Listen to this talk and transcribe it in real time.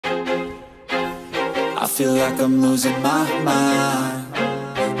feel like I'm losing my mind.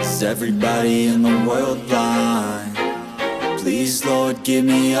 Is everybody in the world blind? Please, Lord, give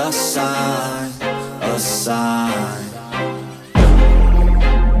me a sign, a sign.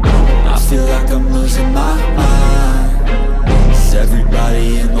 I feel like I'm losing my mind. Is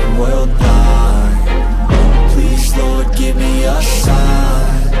everybody in the world blind? Please, Lord, give me a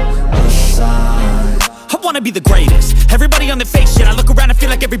sign, a sign. I wanna be the greatest. Everybody on the fake shit. I look around and feel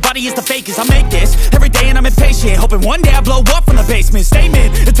like everybody is the fakest. I make this every day and I'm impatient, hoping one day I blow up from the basement.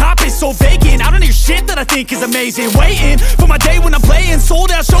 Statement, the top is so vacant. I don't hear shit that I think is amazing. Waiting for my day when I'm playing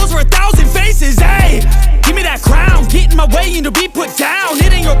sold out shows for 1,000 faces. Hey, give me that crown, get in my way and to be put down.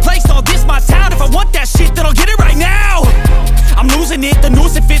 It ain't your place, all this my town. If I want that shit, then I'll get it right now. I'm losing it, the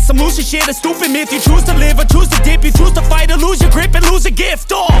noose it fits. I'm losing shit, a stupid myth. You choose to live or choose to dip. You choose to fight or lose your grip and lose a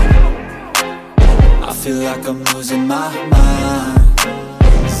gift. I feel like I'm losing my mind.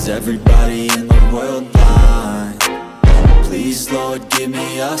 Is everybody in the world blind? Please, Lord, give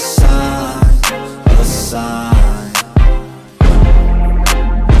me a sign, a sign.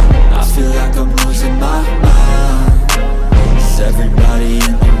 I feel like I'm losing my mind. Is everybody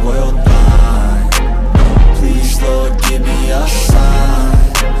in the world blind? Please, Lord, give me a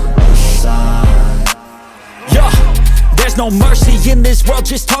sign, a sign. Yeah. There's no mercy in this world,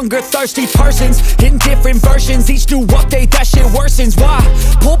 just hunger-thirsty persons in different versions. Each new update, that shit worsens. Why?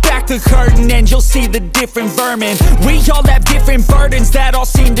 Pull back the curtain and you'll see the different vermin. We all have different burdens that all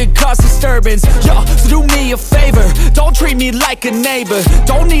seem to cause disturbance. Yo, so do me a favor, don't treat me like a neighbor.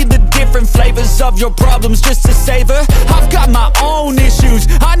 Don't need the different flavors of your problems just to savor. I've got my own issues,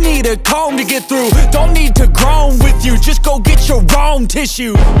 I need a comb to get through. Don't need to groan with you, just go get your own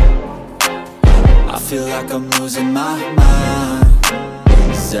tissue. I feel like I'm losing my mind.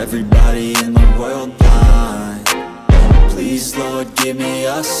 Is everybody in the world blind? Please, Lord, give me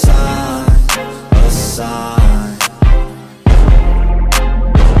a sign, a sign.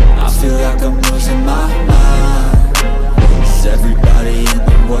 I feel like I'm losing my mind. Is everybody in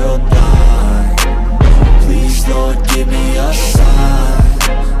the world blind? Please, Lord, give me a sign,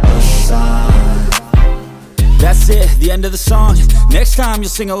 a sign. That's it, the end of the song. Next time you'll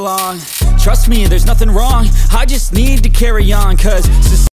sing along. Trust me, there's nothing wrong. I just need to carry on, 'cause